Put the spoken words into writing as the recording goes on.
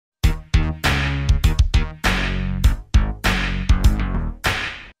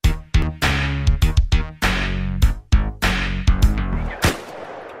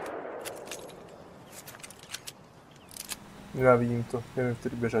Nenávidím to, neviem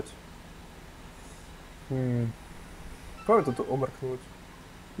vtedy bežať. Poďme toto omrknúť.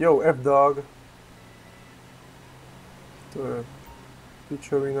 Yo, F-Dog. To je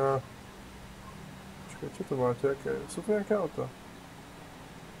pičovina. Počkaj, čo to máte? Sú to nejaké auta?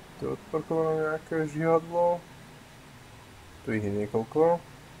 Tu je odparkované nejaké žihadlo. Tu ich je niekoľko.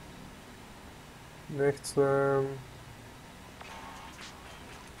 Nechcem.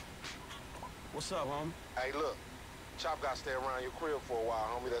 What's up, homie? Hey, look. Chop got to stay around your crib for a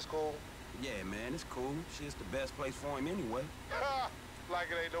while, homie. That's cool? Yeah, man, it's cool. Shit's the best place for him anyway.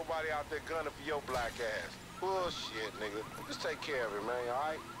 Like it ain't nobody out there gunning for your black ass. Bullshit, nigga. Just take care of it, man,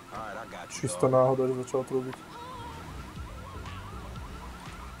 alright? Alright, I got you. Čisto náhoda, že začal trúbiť.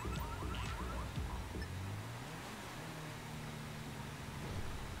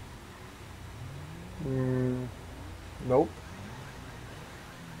 Nope.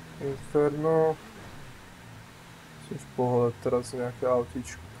 Inferno. Som v pohľade teraz nejaké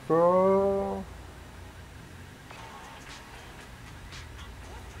autíčko.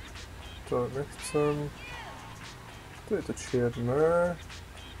 To nechcem. Tu je to čierne.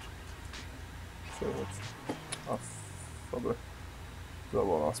 Čo je to? Dobre.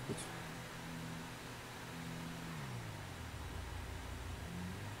 Zavolal naspäť.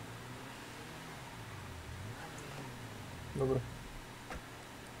 Dobre.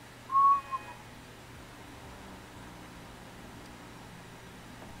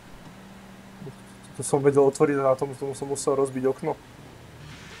 To som vedel otvoriť a na tomu som musel rozbiť okno.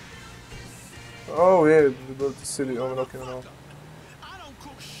 Oh yeah, the city. Oh, okay, no.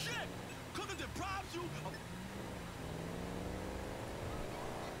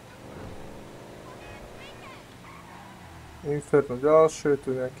 Inferno ďalšie,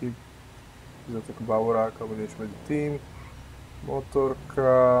 tu je nejaký taký bavorák alebo niečo medzi tým.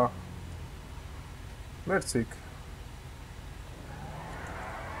 Motorka. Mercík.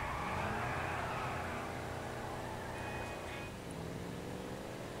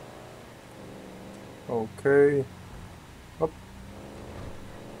 OK. Hop.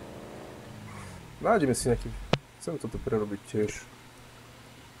 Nájdeme si nejaký... Chcem toto prerobiť tiež.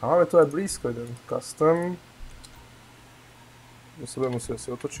 A máme tu aj blízko jeden custom. Do sebe musí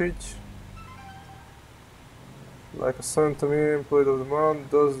asi otočiť. Like a son to me, employee of the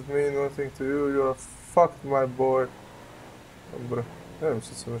month, doesn't mean nothing to you, you're fucked my boy. Dobre, neviem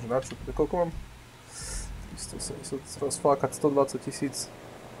sice, že na čo, koľko mám? 370, rozflákať 120 000.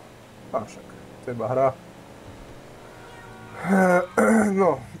 A však, to je iba hra.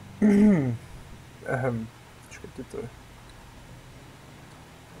 No. Počkaj, kde to je?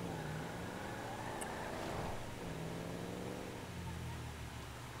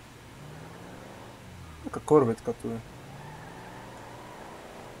 Taká korvetka tu je.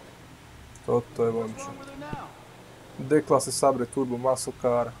 Toto je vončo. D-klase Sabre Turbo Muscle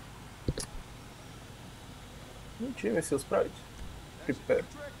Car. Nič, ideme si ho spraviť. Prepare.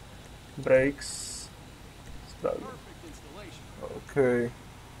 Brakes. Spravím. OK.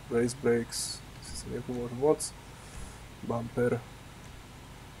 Race brakes. Si nepomôžu moc. Bumper.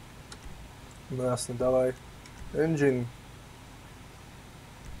 No jasne, dávaj. Engine.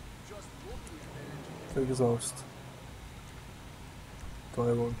 Exhaust. To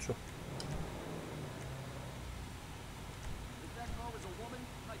je vončo.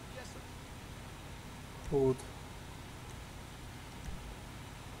 Hood.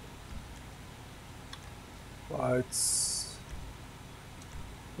 Lights.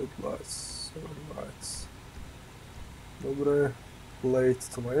 Headlights. Lights. Dobre. Plate,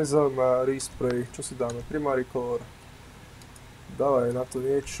 to ma nezaujíma. Respray. Čo si dáme? Primary color. Dávaj na to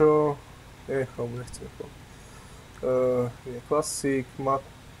niečo. Nechcem chom. Je klasík,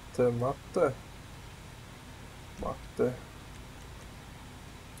 matte.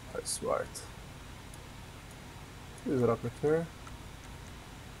 Ice white. To vyzerá pekne.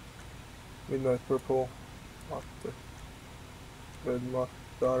 Midnight purple, matte. Red matte,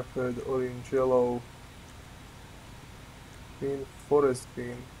 dark red, orange, yellow. Green, forest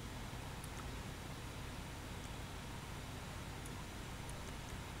green.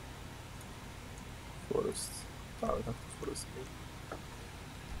 Forest. Dáme takto forest green.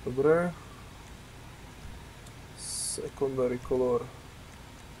 Dobre. Secondary color.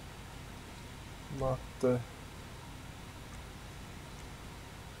 Matte.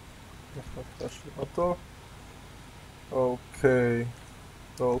 Nechám na to. OK.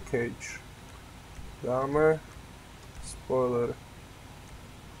 Roll cage. Dáme. Spoiler.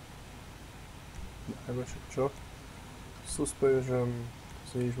 Dáme čo? Suspension.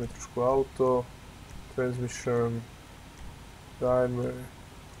 Znižme trošku auto. Transmission. Dajme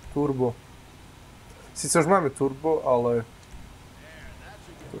turbo. Sice už máme turbo, ale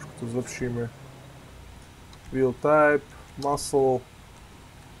tu zlepšíme. Wheel type, muscle.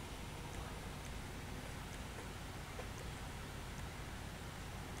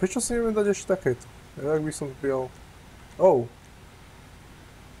 Prečo si neviem dať ešte takéto? Jak by som prijal... Oh!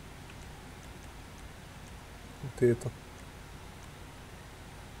 Tieto.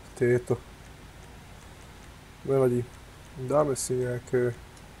 Nevadí. Dáme si nejaké...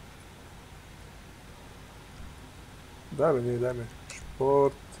 Dajme.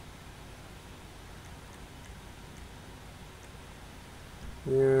 Šport.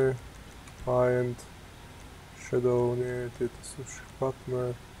 Nie. High-end. Shadow, nie. Tieto sú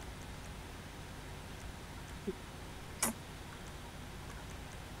špatné.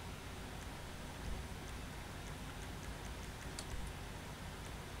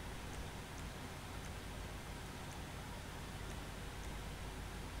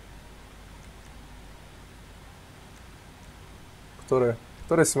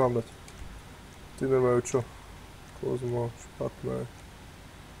 Ktoré si mám dať? Tí nemajú čo? Kozmo, špatné.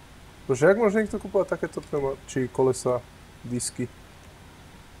 Bože, jak môže niekto kúpovať takéto či kolesa, disky?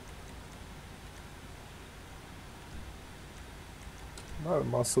 Máme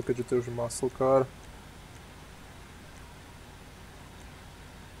muscle, keďže to je už muscle car.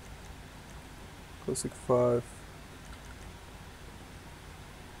 Classic 5.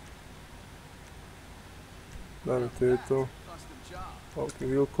 Dáme tieto. OK,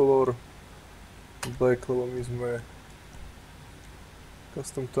 wheel color. Black, lebo my sme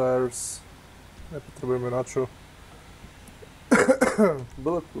custom tires. Nepotrebujeme na čo.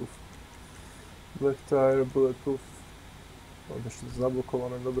 Bulletproof. Black tire, bulletproof. Mám ešte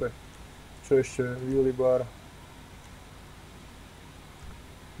zablokované, dobre. Čo ešte? Wheelie bar.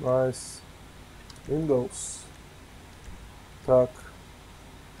 Nice. Windows. Tak.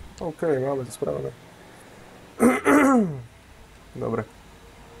 OK, máme to spravené. Dobre.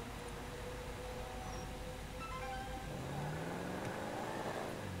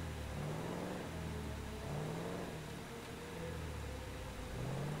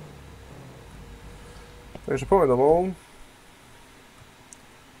 Takže poďme domov.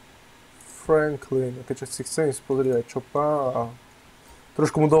 Franklin, keďže si chcem ísť pozrieť aj Chopa a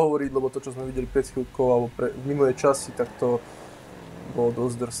trošku mu dohovoriť, lebo to, čo sme videli pred chvíľkou alebo v minulej časti, tak to bolo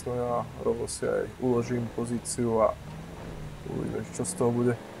dosť drsné a rovno si aj uložím pozíciu a uvidíme, čo z toho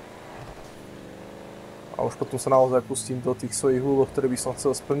bude. A už potom sa naozaj pustím do tých svojich úloh, ktoré by som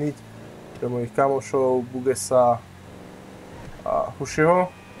chcel splniť pre mojich kamošov, Bugesa a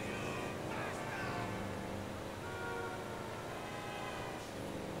Hushiho.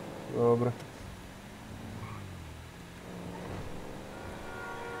 Dobre.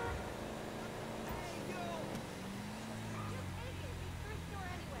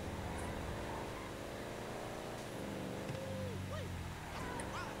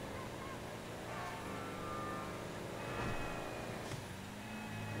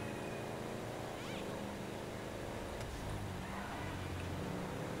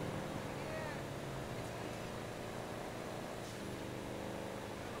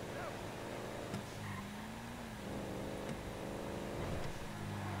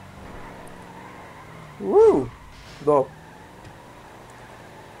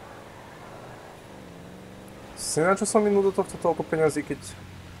 Na čo som minul do tohto toľko peňazí, keď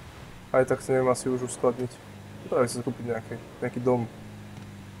aj tak si neviem asi už uskladniť. Práve si kúpiť nejaký dom.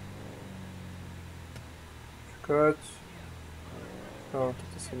 Čakať. No,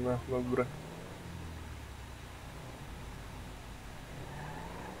 toto som ne, dobre.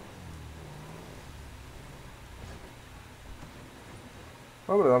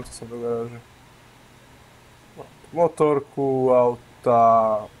 Dobre, dám to som do garáže. Motorku, auta,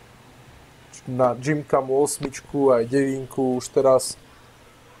 na Gymkamu 8 aj 9 už teraz.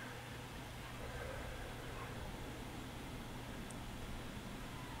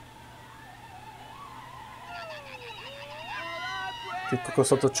 Ty kokos,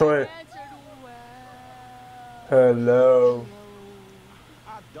 to čo je? Hello.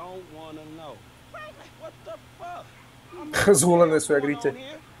 Zhulené sú jak rite.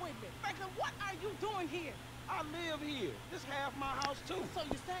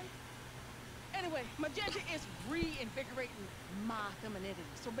 Anyway, Magenta is reinvigorating my femininity.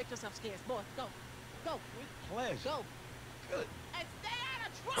 So make yourself scarce, boy. Go. Go. With pleasure. Go. Good. And stay out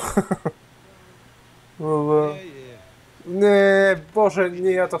of trouble. Nie, bože,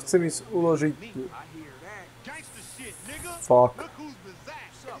 nie, ja to chcem ísť uložiť. Fuck.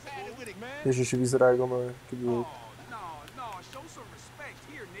 Ježiši, vyzerá jak ono, keď bol.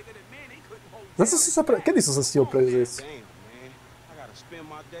 Zase si sa kedy som sa stihol prezrieť? Spend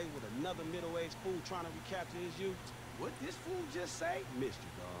my day with another middle-aged fool trying to recapture his youth. What this fool just say? Missed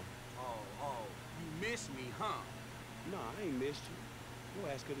you, dog. Oh, you missed me, huh? Nah, I ain't missed you.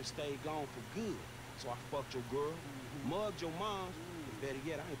 Your ass could have stayed gone for good. So I fucked your girl, mugged your mom, and better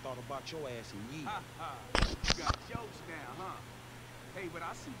yet, I ain't thought about your ass in years. You got jokes now, huh? Hey, but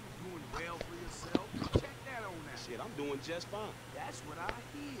I see you doing well for yourself. Check that on that. Shit, I'm doing just fine. That's what I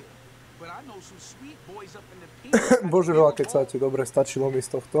hear. But I know some sweet boys up in the pink. Bože, veľa kecáte, dobre, stačilo mi z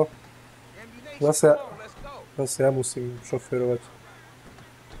tohto. Zase ja musím šoférovať.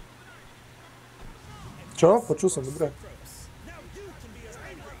 Čo? Počul som, dobre.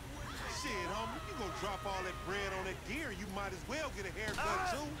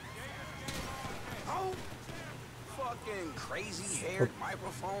 Fucking crazy-haired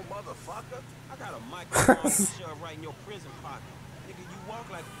microphone motherfucker. I got a microphone shoved right in your prison pocket. Nigga, you walk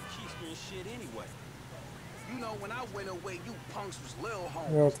like a keister and shit anyway. You know, when I went away, you punks was little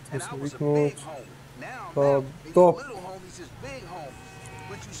homies, and I was a big homie. Now, you little homies is big homies,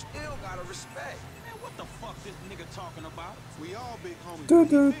 but you still gotta respect. Man, what the fuck this nigga talking about? We all big homies.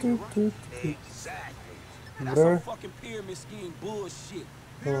 Exactly. And that's some fucking pyramid scheme bullshit.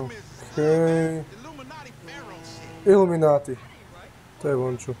 Okay. Illuminati. To je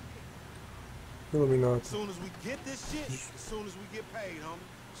vonču. Illuminati.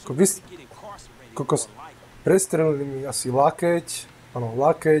 Kokos. Prestrelili mi asi lakeť. Áno,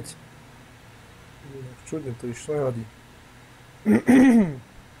 lakeť. Čudne to išlo, nevadí.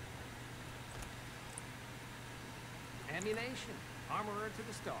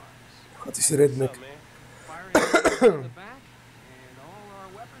 A ty si redneck.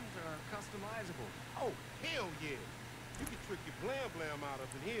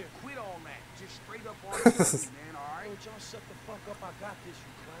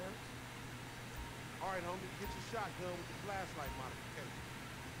 Alright, homie, get your shotgun with the flashlight modification.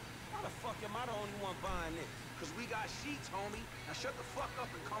 Why the fuck am I the only one buying this? Cause we got sheets, homie. Now shut the fuck up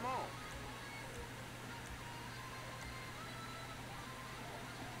and come on.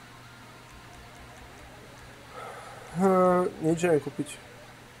 Nič neviem kúpiť.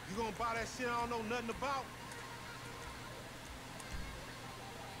 You gonna buy that shit I don't know nothing about?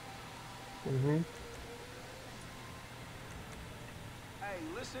 Hey,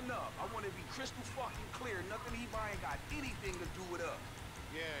 listen up. I want to be crystal fucking clear. Nothing he buying got anything to do with us.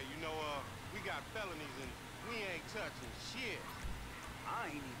 Yeah, you know, we got felonies and we ain't touching shit.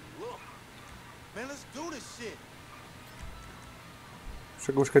 I ain't even look. Man, let's do this shit.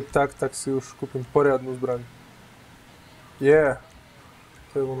 Však už keď tak si už kúpim poriadnu zbraň. Yeah.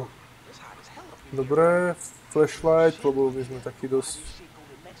 To je ono. Dobre, flashlight, lebo my sme taký dosť...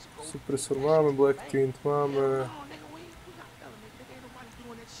 Suppressor máme, black tint máme...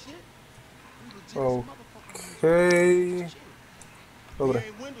 Okej... Dobre.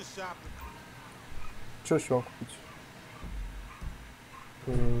 Čo ešte mám kúpiť?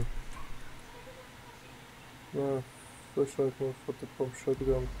 Flashlight, photopomp,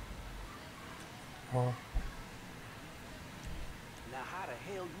 shotgun... Aha. Now how the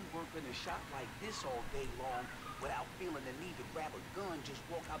hell you work in a shop like this all day long without feeling the need to grab a gun, just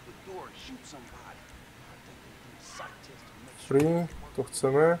walk out the door and shoot somebody? I think they do a psych test to make sure. Free, to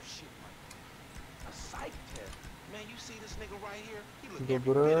chceme. A psych test? Man, you see this nigga right here? He look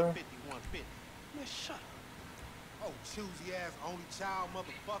Dobre. every bit of 5150. Man, shut up. Oh, choosy ass only child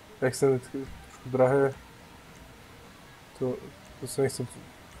motherfucker. Extended, trošku drahé. To sa nechcem...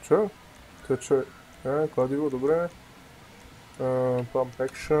 Čo? To je čo? Kladivo, dobré. Pump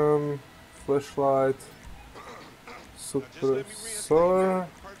action, flashlight, suppressor,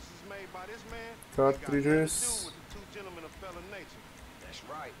 cartridges,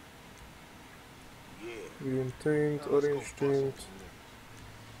 green tint, orange tint,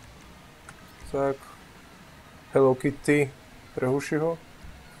 tak, Hello Kitty pre Hushiho.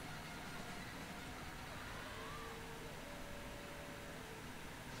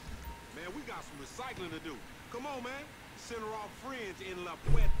 Man, we got some recycling to do. Come on, man. Send our friends in La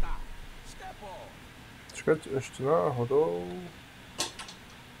Puerta. Step off. Čakať, ešte náhodou.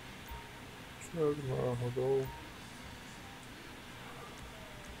 Čak náhodou.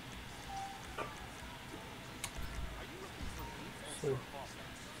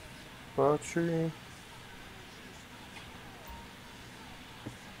 Páči.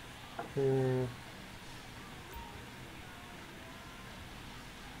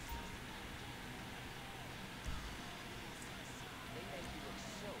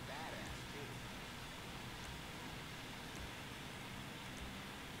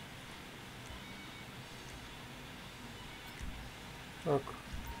 Tak.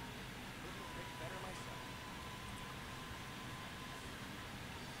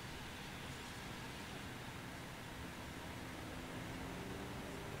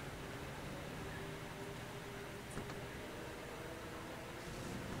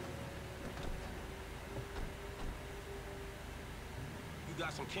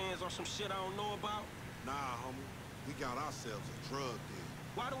 got some cans or some shit I don't know about? Nah, homie. We got ourselves a drug deal.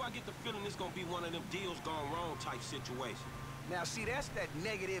 Why do I get the feeling it's gonna be one of them deals gone wrong type situations? Now, see, that's that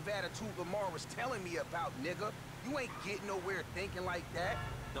negative attitude Lamar was telling me about, nigga. You ain't getting nowhere thinking like that.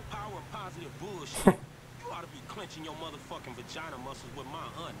 The power of positive bullshit. You ought to be clenching your motherfucking vagina muscles with my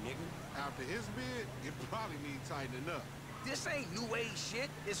aunt, nigga. After his bid, it probably needs tightening up. This ain't new age shit.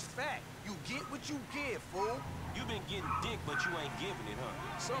 It's fact. You get what you give, fool. You been getting dick, but you ain't giving it, huh?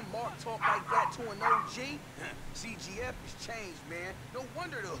 Some Mark talk like that to an OG. CGF has changed, man. No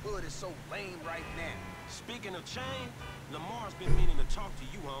wonder the hood is so lame right now. Speaking of change, Lamar's been meaning to talk to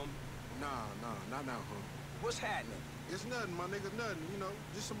you, homie. Nah, not now, homie. What's happening? It's nothing, my nigga, nothing. You know,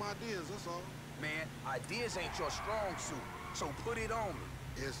 just some ideas, that's all. Man, ideas ain't your strong suit, so put it on me.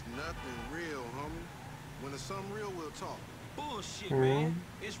 It's nothing real, homie. When it's something real, we'll talk. Bullshit, man.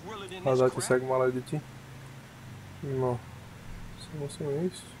 It's realer than A this dáte crap. sa, jak malé děti. No. Si musíme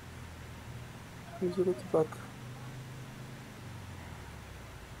ísť. Vyzerá to tak.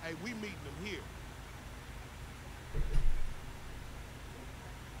 Hey, we meeting them here.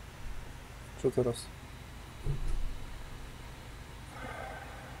 Čo teraz?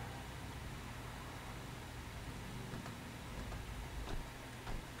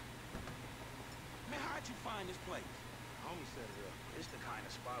 Man, how'd you find this place? Homie set it up. It's the kind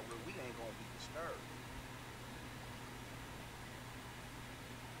of spot where we ain't gonna be disturbed.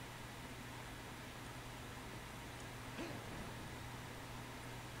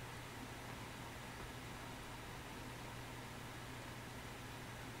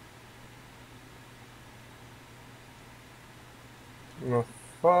 No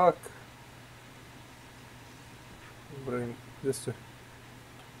fuck. Dobre, kde ste?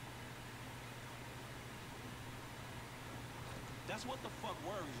 That's what the fuck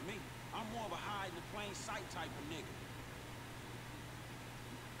worries me. I'm more of a hide in the plain sight type of nigga.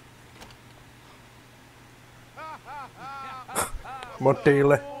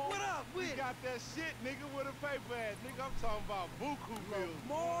 Motýle. What up, We with? got that shit, nigga, with a paper ass. Nigga, I'm talking about buku bills.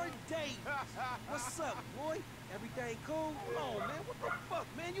 More dates. What's up, boy? Everything cool? Oh, man, what the fuck,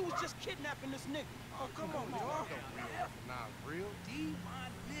 man? You was just kidnapping this nigga. Oh, come on, dog. Nah, real? D,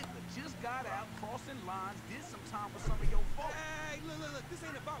 my nigga, just got out crossing lines, did some time with some of your folks. Hey, look, this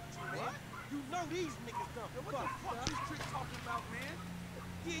ain't about you, man. You know these niggas dumb. What the fuck you trick talking about, man?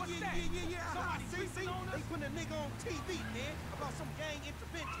 Yeah. Somebody see? They putting a nigga on TV, man, about some gang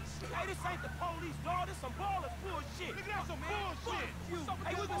intervention shit. Hey, this ain't the police, dog. This some ballers bullshit. Nigga, that's some bullshit. Fuck you.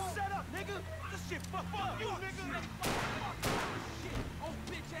 Hey, we can set up, nigga. This shit fucked up. You, nigga. Shit, old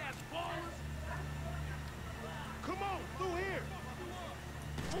bitch ass ballers. Come on, through here.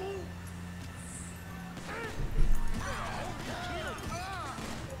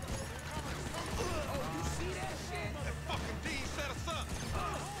 Oh, you see that shit? That fucking D set us up.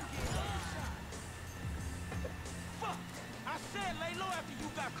 Fuck. I said lay low after you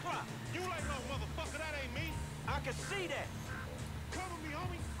got clocked. You ain't no motherfucker, that ain't me. I can see that. Cover me,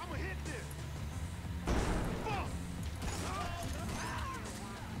 homie. I'ma hit this. Fuck.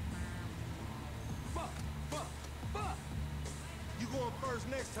 Fuck. You going first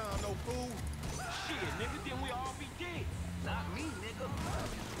next time, no fool. Shit, nigga, then we all be dead. Not me, nigga.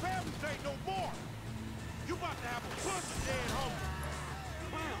 Families ain't no more. You about to have a pussy dead homie.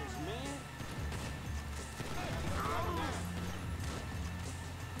 Clowns, man.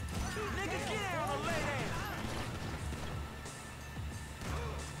 Nigga, get out on the lady.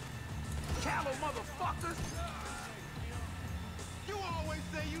 Callow motherfuckers. You always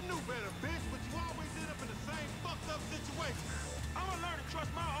say you knew better, bitch, but you always end up in the same fucked up situation. I'ma learn to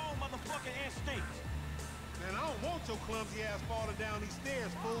trust my own motherfucking instincts. Man, I don't want your clumsy ass falling down these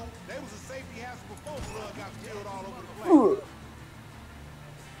stairs, fool. They was a safety hazard before blood got spilled all over the place.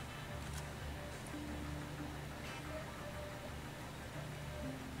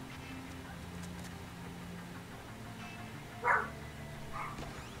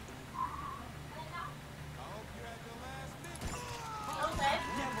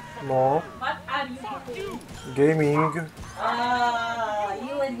 No. What are you doing? Gaming.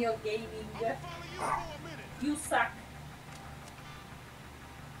 You and your gaming. You suck.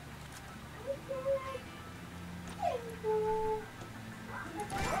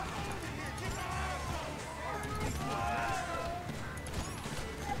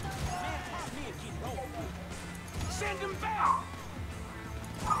 Send him back!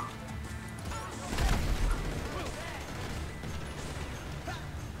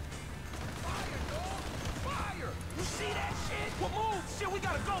 Fire! You see that shit? Well, move! Shit, we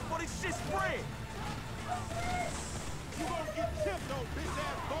gotta go before this shit spread! You gonna get tipped, though, bitch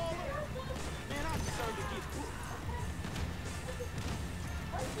ass baller. Man, I deserve to get put.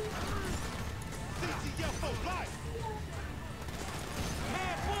 CCF for life.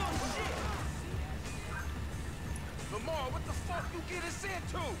 Man, bullshit. Lamar, what the fuck you get us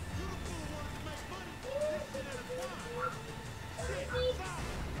into? You the fool wanted to make money. This shit ain't a crime. Shit, stop.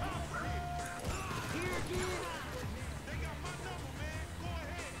 Come here. Here again? They got my number, man. Go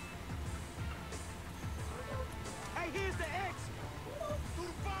ahead. Hey, here's the exit. Through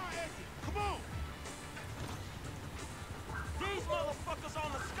the fire exit. Come on. These motherfuckers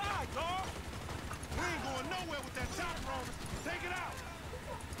on the sky, dog. We ain't going nowhere with that chopper on us. Take it out.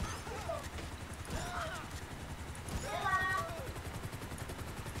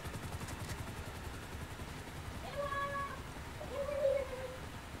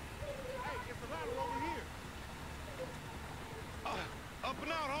 Hey, it's a ladder over here. Up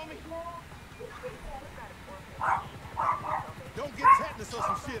and out, homie. Don't get tetanus or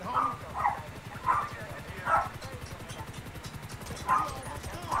some shit, homie. We almost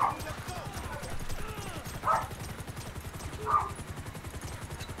done, homie. Let's go.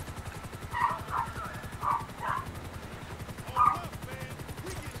 Hold up, man.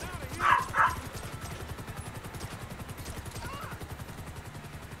 We getting out of here.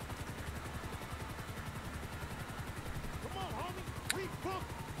 Come on, homie. We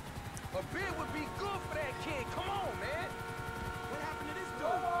booked. A bid would be good for that kid. Come on, man. What happened to this dude?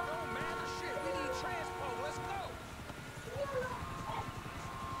 Don't matter. Shit, we need transport. Let's go.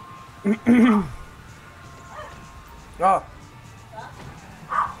 Ah.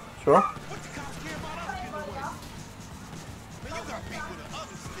 Sure. What the cops care about us getting away? Man, you got beat with the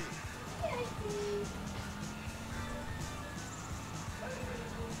other stick.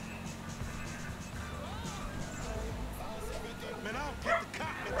 Man, I don't get the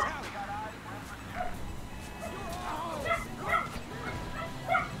cop mentality.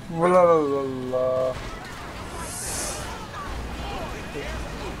 La la la la.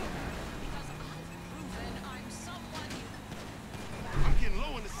 I'm getting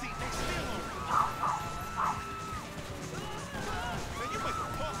low in the seat. They still on me. Man, you make a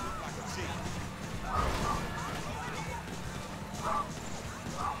boss look like a G.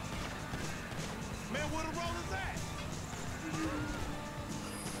 Man, where the rollers at?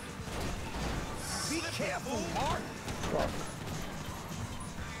 Be careful, Mark.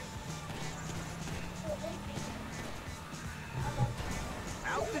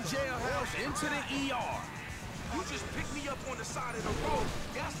 Out the jailhouse, into the ER. You just picked me up on the side of the road.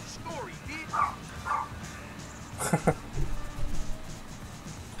 That's the story, bitch.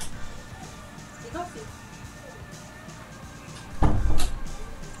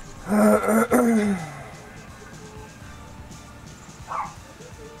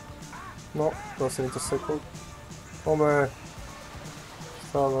 No, prosim to sekund. Ome.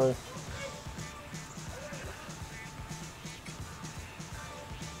 Stawaj.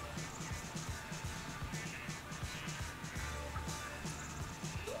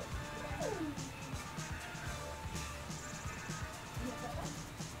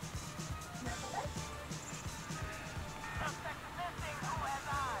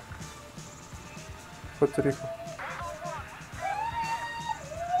 Puerto Rico.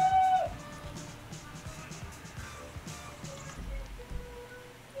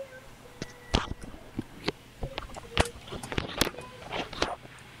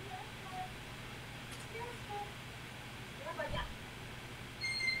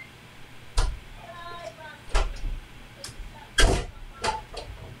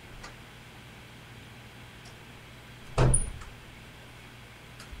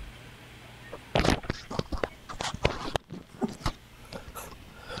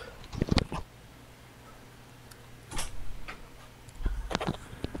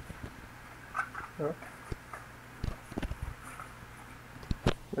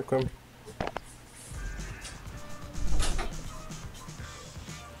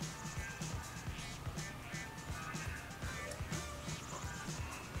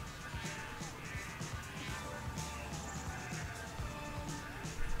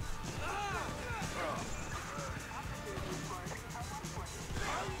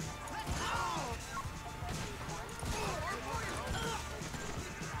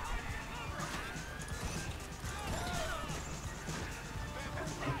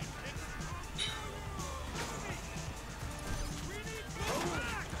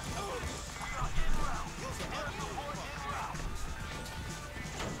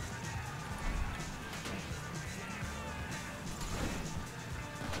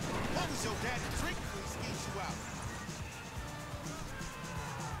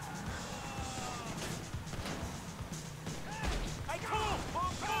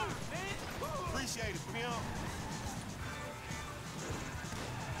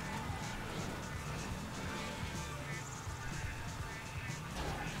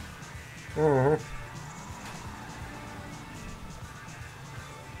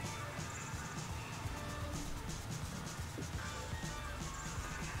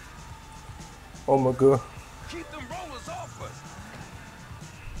 Oh my god. Keep them rollers off us.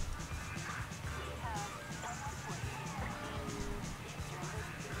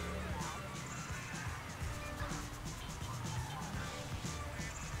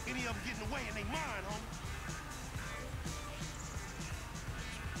 Any of them getting away and they mine, homie.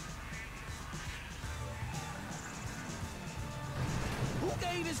 Who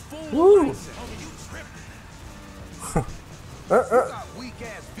gave this fool Woo. a license? Homie, you tripping. You got weak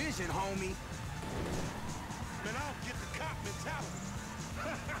ass vision, homie. Man, I don't get the cop mentality.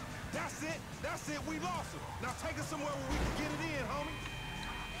 That's it, we lost him. Now take us somewhere where we can get it in, homie.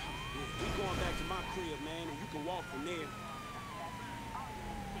 We going back to my crib, man, and you can walk from there.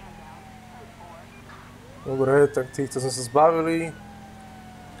 Dobre, tak týchto sme sa zbavili.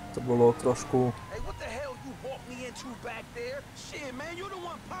 To bolo trošku... Hey, what the hell you walked me into back there? Shit, man, you the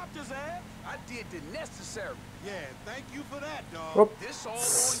one popped his ass. I did the necessary. Yeah, thank you for that, dog. Hop, This all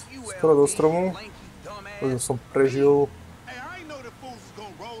on you, skoro do LD, stromu. lanky dumbass. Už som prežil. Hey, I ain't know the fools was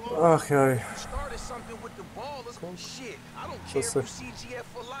gonna roll on. Ach jaj. You started something with the ballers. Shit, I don't care if you CGF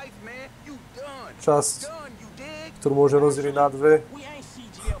for life, man. You done. Časť, Done, you dig? ktorú môže rozdeliť na dve. We ain't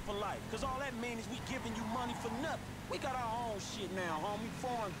CGL for life, cause all that means is we giving you money for nothing. We got our own shit now, homie.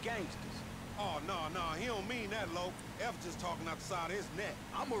 Foreign gangsters. Oh, no, he don't mean that, Lo. F just talking out the side of his neck.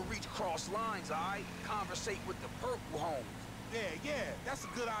 I'ma reach cross lines, alright? Conversate with the purple homies. Yeah, that's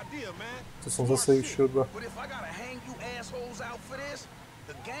a good idea, man. To som zase išiel iba. But if I gotta hang you assholes out for this,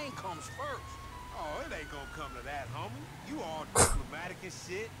 the gang comes first. Oh, it ain't gonna come to that, homie. You all diplomatic and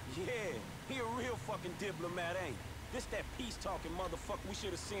shit. Yeah, he a real fucking diplomat, ain't he? This that peace-talking motherfucker we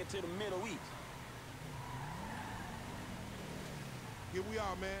should have sent to the Middle East. Here we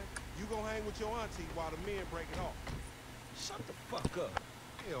are, man. You gonna hang with your auntie while the men break it off. Shut the fuck up.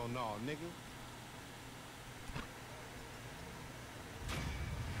 Hell no, nigga.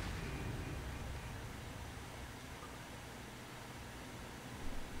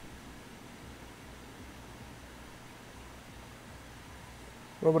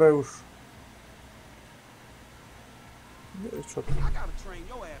 Dobre už. Čo? I gotta train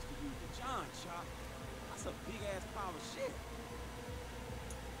your ass to use the John chop. That's a big ass pile of shit.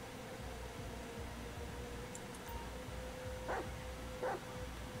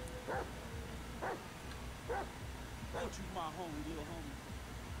 Ain't you my homie, little homie?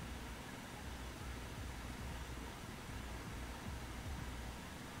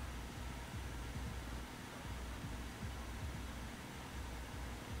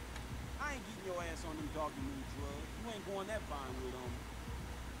 I ain't getting your ass on them doggy mood drugs. You ain't going that fine with on me.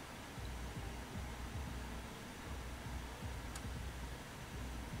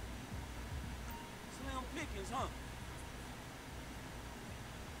 Slim pickings, huh?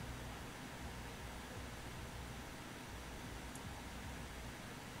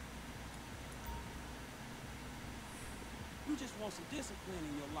 You just want some discipline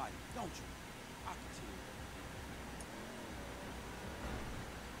in your life, don't you? I can tell you.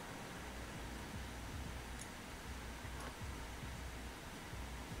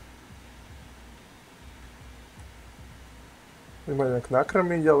 Ima nejak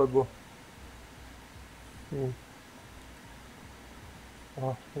nakrmiť, alebo...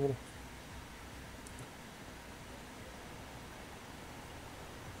 Aha, dobre.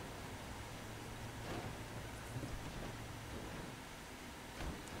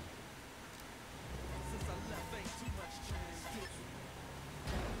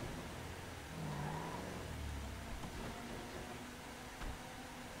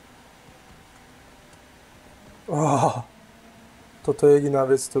 Toto je jediná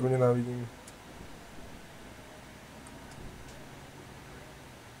vec, ktorú nenávidím.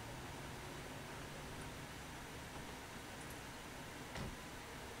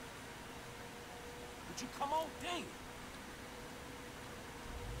 Would you come on, dang?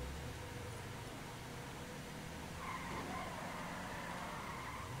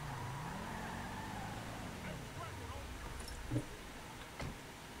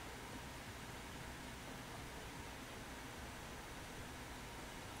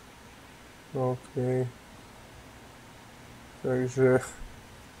 OK. Takže...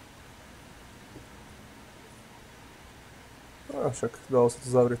 A však dalo sa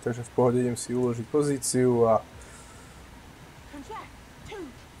to zavrieť, takže v pohode idem si uložiť pozíciu a...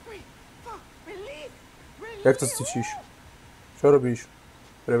 Jak to cvičíš? Čo robíš?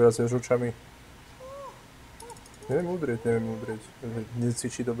 Prevracaš očami. Neviem udrieť.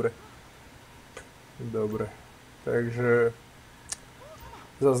 Necvičí dobre. Dobre. Takže...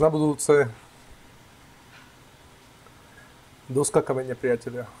 Zas na budúce doska kamene,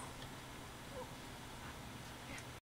 priatelia.